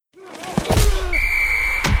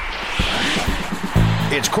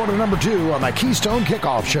It's quarter number 2 on the Keystone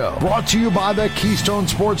Kickoff Show, brought to you by the Keystone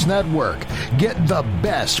Sports Network. Get the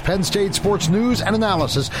best Penn State sports news and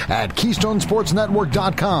analysis at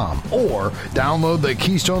KeystonesportsNetwork.com or download the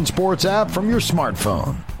Keystone Sports app from your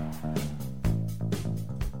smartphone.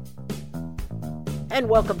 And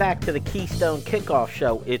welcome back to the Keystone Kickoff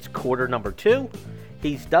Show. It's quarter number 2.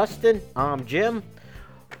 He's Dustin. I'm Jim.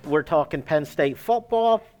 We're talking Penn State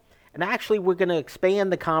football. And actually, we're going to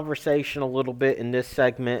expand the conversation a little bit in this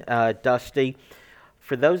segment, Dusty.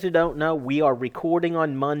 For those who don't know, we are recording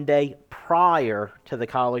on Monday prior to the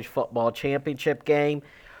college football championship game.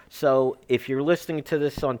 So if you're listening to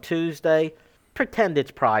this on Tuesday, pretend it's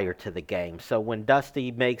prior to the game. So when Dusty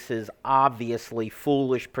makes his obviously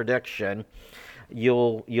foolish prediction,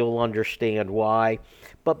 you'll understand why.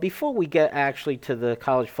 But before we get actually to the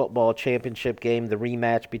college football championship game, the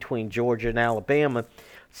rematch between Georgia and Alabama,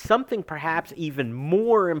 something perhaps even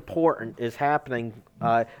more important is happening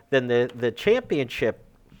than the championship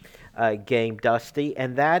game, Dusty,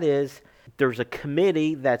 and that is there's a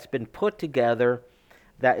committee that's been put together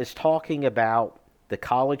that is talking about the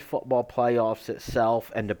college football playoffs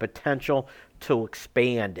itself and the potential to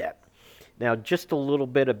expand it. Now, just a little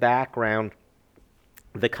bit of background.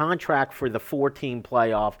 The contract for the 4-team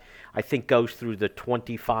playoff, I think, goes through the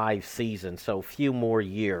 25 season, so a few more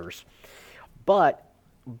years. But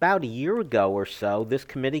about a year ago or so, this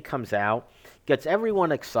committee comes out, gets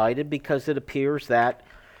everyone excited because it appears that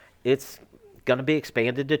it's going to be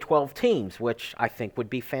expanded to 12 teams, which I think would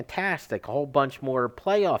be fantastic. A whole bunch more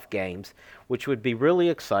playoff games, which would be really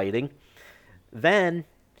exciting. Then,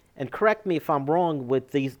 and correct me if I'm wrong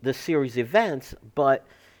with this series events, but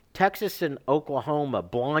Texas and Oklahoma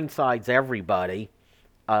blindsides everybody,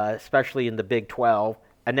 especially in the Big 12,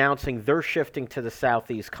 announcing they're shifting to the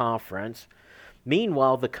Southeast Conference.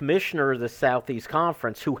 Meanwhile, the commissioner of the Southeast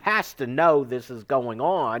Conference, who has to know this is going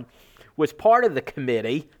on, was part of the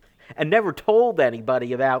committee and never told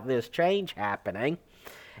anybody about this change happening.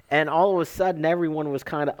 And all of a sudden, everyone was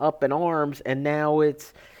kind of up in arms, and now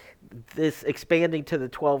it's this expanding to the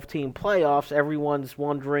 12-team playoffs. Everyone's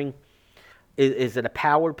wondering, is it a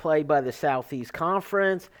power play by the Southeast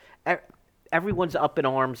Conference? Everyone's up in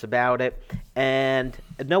arms about it, and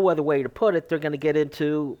no other way to put it, they're going to get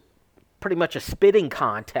into pretty much a spitting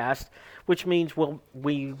contest, which means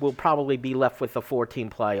we will probably be left with a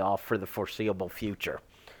 4-team playoff for the foreseeable future.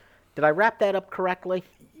 Did I wrap that up correctly?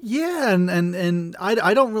 Yeah, and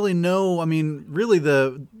I don't really know. I mean, really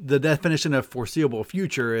the definition of foreseeable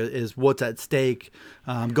future is what's at stake.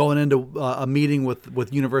 Going into a meeting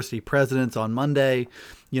with university presidents on Monday,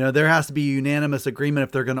 there has to be unanimous agreement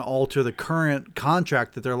if they're going to alter the current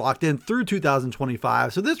contract that they're locked in through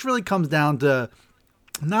 2025. So this really comes down to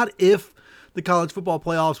not if the college football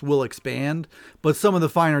playoffs will expand, but some of the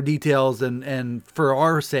finer details and for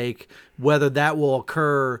our sake, whether that will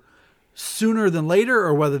occur sooner than later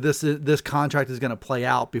or whether this contract is going to play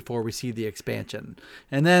out before we see the expansion.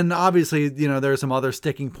 And then obviously, there are some other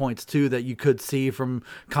sticking points too that you could see from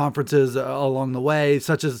conferences along the way,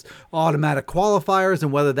 such as automatic qualifiers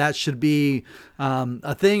and whether that should be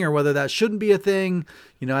a thing or whether that shouldn't be a thing.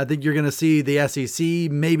 I think you're going to see the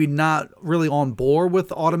SEC maybe not really on board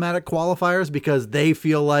with automatic qualifiers because they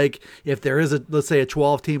feel like if there is let's say a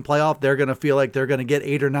 12-team playoff, they're going to feel like they're going to get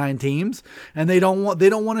 8 or 9 teams, and they don't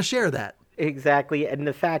want to share that. Exactly, and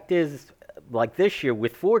the fact is, like this year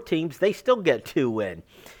with 4 teams, they still get 2 in,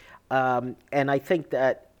 and I think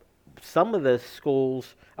that some of the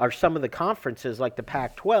schools or some of the conferences, like the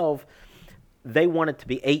Pac-12, they want it to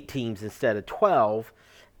be 8 teams instead of 12,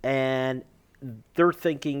 and their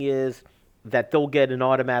thinking is that they'll get an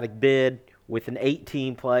automatic bid with an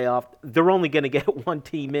 8-team playoff. They're only going to get 1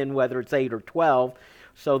 team in, whether it's 8 or 12,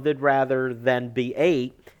 so they'd rather than be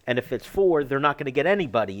 8, and if it's 4, they're not going to get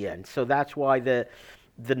anybody in. So that's why the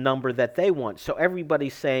number that they want. So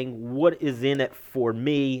everybody's saying, what is in it for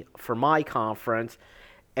me, for my conference?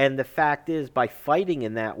 And the fact is, by fighting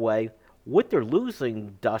in that way, what they're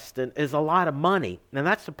losing, Dustin, is a lot of money. And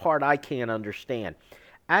that's the part I can't understand.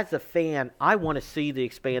 As a fan, I want to see the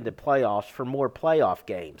expanded playoffs for more playoff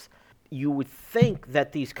games. You would think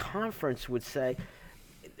that these conferences would say,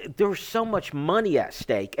 there's so much money at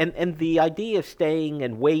stake. And the idea of staying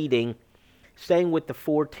and waiting, staying with the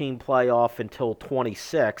 4-team playoff until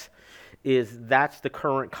 26, that's the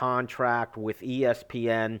current contract with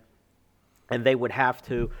ESPN, and they would have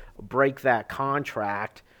to break that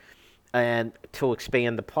contract and to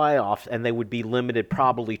expand the playoffs, and they would be limited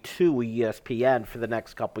probably to ESPN for the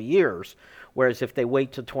next couple of years. Whereas if they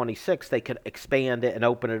wait till 26, they could expand it and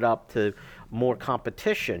open it up to more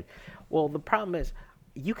competition. Well, the problem is,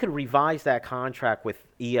 you can revise that contract with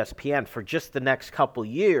ESPN for just the next couple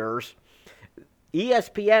years.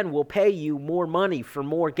 ESPN will pay you more money for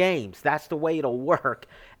more games. That's the way it'll work.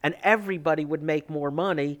 And everybody would make more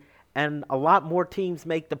money, and a lot more teams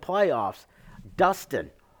make the playoffs.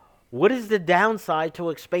 Dustin, what is the downside to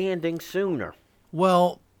expanding sooner?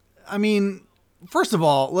 Well, I mean, first of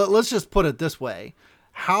all, let's just put it this way.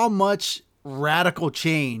 How much radical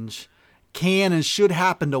change can and should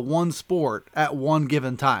happen to one sport at one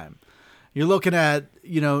given time? You're looking at,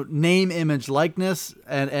 name, image, likeness,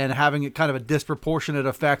 and having it kind of a disproportionate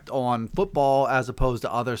effect on football as opposed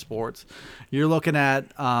to other sports. You're looking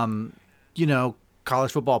at,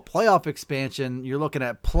 college football playoff expansion. You're looking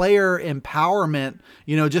at player empowerment,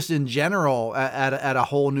 just in general at a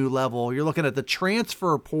whole new level. You're looking at the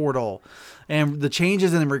transfer portal and the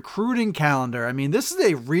changes in the recruiting calendar. I mean, this is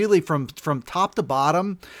a really from top to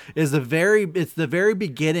bottom it's the very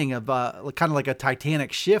beginning of kind of like a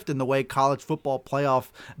titanic shift in the way college football playoff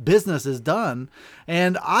business is done.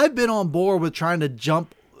 And I've been on board with trying to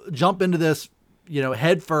jump into this,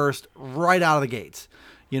 head first right out of the gates.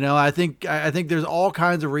 I think there's all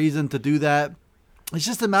kinds of reason to do that. It's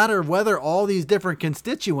just a matter of whether all these different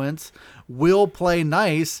constituents will play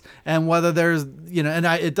nice, and whether there's,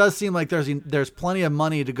 it does seem like there's plenty of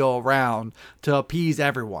money to go around to appease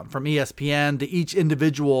everyone, from ESPN to each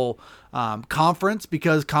individual conference,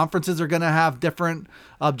 because conferences are going to have different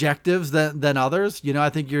objectives than others. I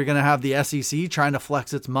think you're going to have the SEC trying to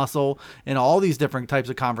flex its muscle in all these different types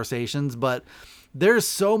of conversations, but there's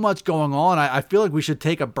so much going on. I feel like we should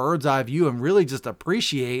take a bird's eye view and really just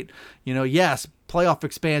appreciate, yes, playoff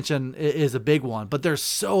expansion is a big one, but there's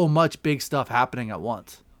so much big stuff happening at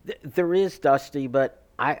once. There is, Dusty, but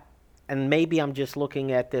and maybe I'm just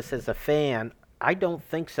looking at this as a fan. I don't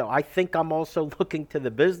think so. I think I'm also looking to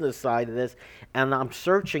the business side of this, and I'm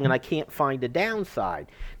searching and I can't find a downside.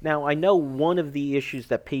 Now, I know one of the issues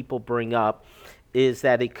that people bring up is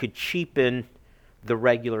that it could cheapen the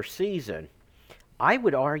regular season. I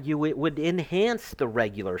would argue it would enhance the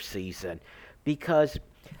regular season, because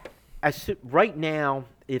right now,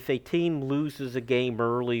 if a team loses a game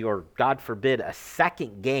early, or God forbid a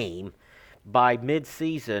second game by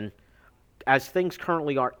mid-season, as things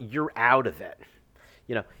currently are, you're out of it.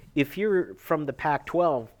 If you're from the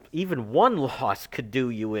Pac-12, even one loss could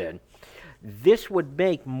do you in. This would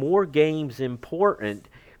make more games important,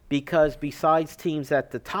 because besides teams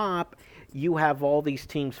at the top, you have all these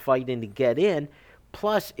teams fighting to get in.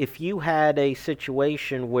 Plus, if you had a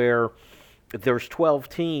situation where there's 12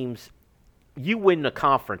 teams, you win the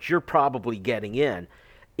conference, you're probably getting in.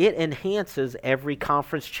 It enhances every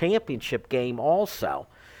conference championship game also.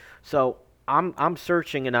 So I'm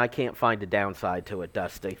searching and I can't find a downside to it,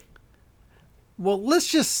 Dusty. Well, let's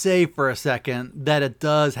just say for a second that it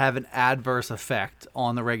does have an adverse effect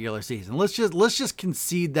on the regular season. Let's just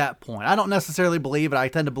concede that point. I don't necessarily believe it. I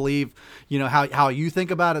tend to believe, how you think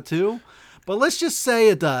about it too. But let's just say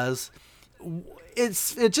it does.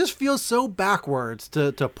 It just feels so backwards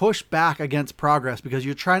to push back against progress, because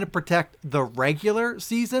you're trying to protect the regular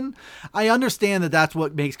season. I understand that that's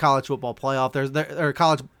what makes college football playoff or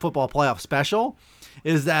college football playoff special,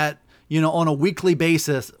 is that, on a weekly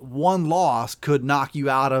basis, one loss could knock you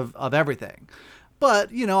out of everything. But,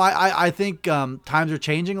 I think times are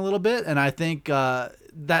changing a little bit, and I think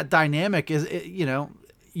that dynamic is,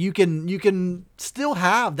 you can still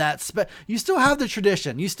have that. You still have the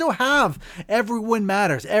tradition. You still have every win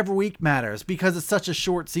matters, every week matters, because it's such a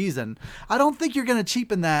short season. I don't think you're going to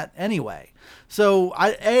cheapen that anyway. So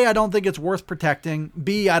I don't think it's worth protecting.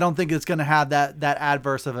 B, I don't think it's going to have that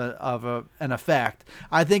adverse of an effect.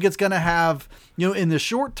 I think it's going to have, in the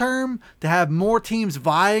short term, to have more teams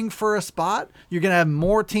vying for a spot. You're going to have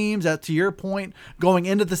more teams, to your point, going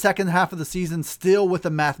into the second half of the season still with a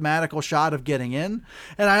mathematical shot of getting in.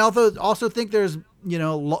 And I also think there's,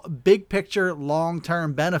 big picture,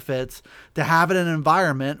 long-term benefits to having an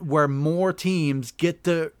environment where more teams get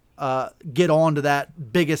to get onto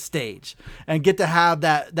that biggest stage and get to have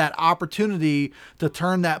that opportunity to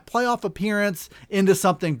turn that playoff appearance into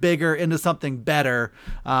something bigger, into something better.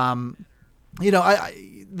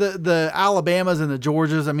 The Alabamas and the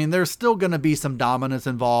Georgias, I mean, there's still going to be some dominance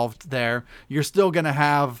involved there. You're still going to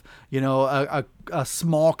have, a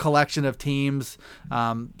small collection of teams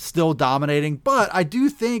still dominating. But I do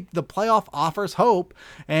think the playoff offers hope,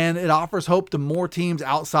 and it offers hope to more teams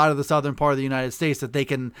outside of the southern part of the United States, that they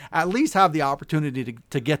can at least have the opportunity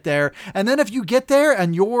to get there. And then if you get there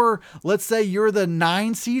and let's say you're the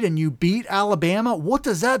 9 seed and you beat Alabama, what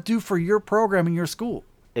does that do for your program and your school?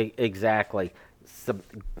 Exactly.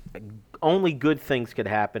 only good things could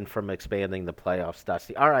happen from expanding the playoffs,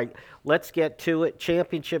 Dusty. All right, let's get to it.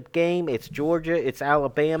 Championship game. It's Georgia. It's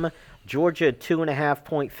Alabama. Georgia, a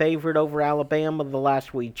 2.5-point favorite over Alabama the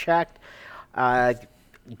last we checked.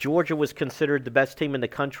 Georgia was considered the best team in the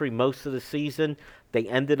country most of the season. They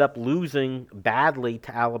ended up losing badly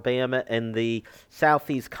to Alabama in the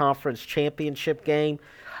Southeast Conference Championship game.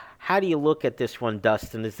 How do you look at this one,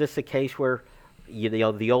 Dustin? Is this a case where, you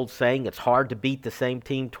know, the old saying, it's hard to beat the same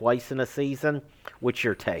team twice in a season? What's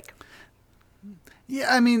your take? Yeah,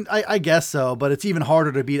 I mean, I guess so, but it's even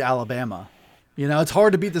harder to beat Alabama. You know, it's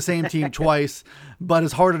hard to beat the same team twice, but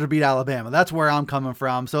it's harder to beat Alabama. That's where I'm coming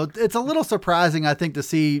from. So it's a little surprising, I think, to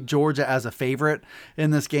see Georgia as a favorite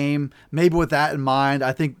in this game. Maybe with that in mind,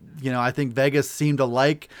 I think Vegas seemed to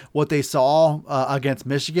like what they saw against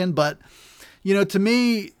Michigan. But, you know, to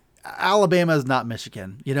me, Alabama is not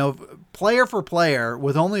Michigan. You know, player for player,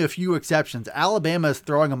 with only a few exceptions, Alabama is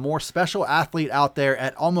throwing a more special athlete out there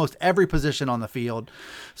at almost every position on the field.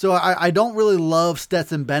 So I don't really love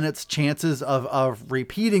Stetson Bennett's chances of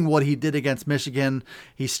repeating what he did against Michigan.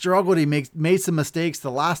 He struggled. He made some mistakes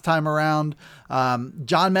the last time around. John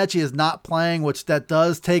Mechie is not playing, which that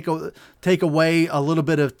does take away a little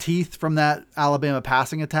bit of teeth from that Alabama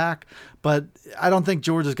passing attack. But I don't think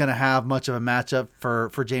Georgia's going to have much of a matchup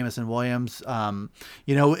for Jamison Williams.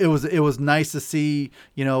 You know, it was nice to see,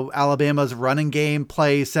 you know, Alabama's running game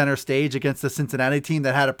play center stage against the Cincinnati team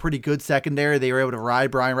that had a pretty good secondary. They were able to ride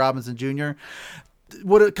Brian Robinson Jr.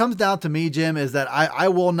 What it comes down to me, Jim, is that I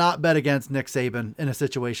will not bet against Nick Saban in a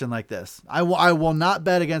situation like this. I will not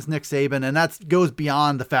bet against Nick Saban, and that goes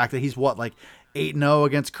beyond the fact that he's 8-0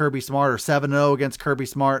 against Kirby Smart or 7-0 against Kirby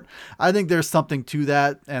Smart. I think there's something to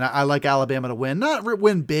that, and I like Alabama to win. Not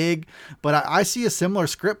win big, but I see a similar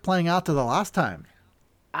script playing out to the last time.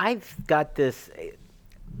 I've got this,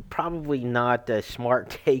 probably not a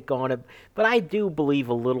smart take on it, but I do believe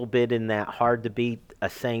a little bit in that hard to beat a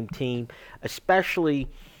same team, especially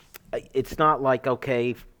it's not like,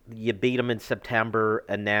 okay, you beat them in September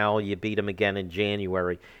and now you beat them again in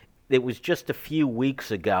January. It was just a few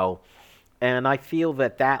weeks ago. And I feel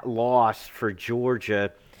that loss for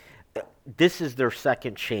Georgia, this is their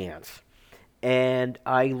second chance. And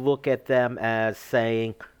I look at them as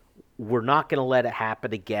saying, we're not going to let it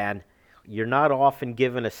happen again. You're not often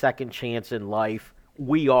given a second chance in life.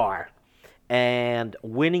 We are. And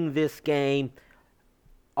winning this game,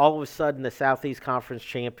 all of a sudden the Southeast Conference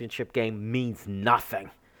Championship game means nothing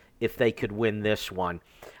if they could win this one.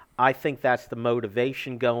 I think that's the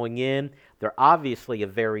motivation going in. They're obviously a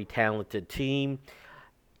very talented team.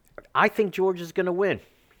 I think Georgia's going to win.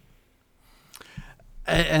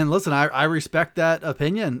 And listen, I respect that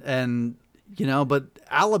opinion. And, you know, but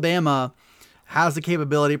Alabama has the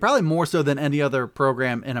capability, probably more so than any other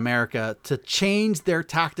program in America, to change their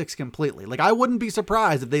tactics completely. Like, I wouldn't be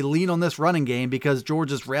surprised if they lean on this running game because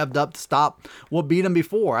Georgia's revved up to stop what beat them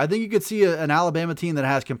before. I think you could see an Alabama team that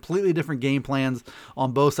has completely different game plans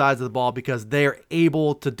on both sides of the ball because they're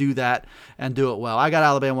able to do that and do it well. I got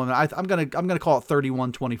Alabama. I'm gonna call it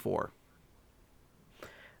 31-24.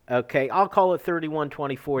 Okay, I'll call it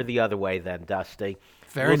 31-24 the other way then, Dusty.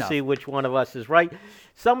 We'll see which one of us is right.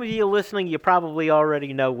 Some of you listening, you probably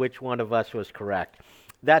already know which one of us was correct.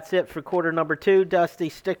 That's it for quarter number 2. Dusty,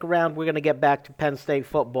 stick around. We're going to get back to Penn State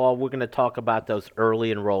football. We're going to talk about those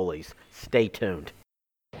early enrollees. Stay tuned.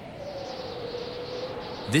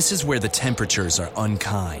 This is where the temperatures are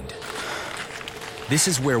unkind. This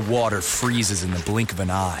is where water freezes in the blink of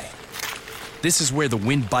an eye. This is where the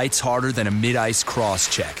wind bites harder than a mid-ice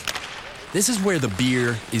cross-check. This is where the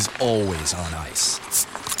beer is always on ice.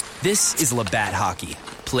 This is Labatt Hockey,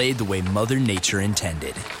 played the way Mother Nature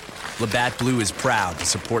intended. Labatt Blue is proud to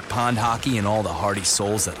support pond hockey and all the hardy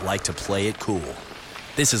souls that like to play it cool.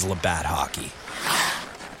 This is Labatt Hockey.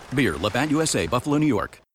 Beer, Labatt USA, Buffalo, New York.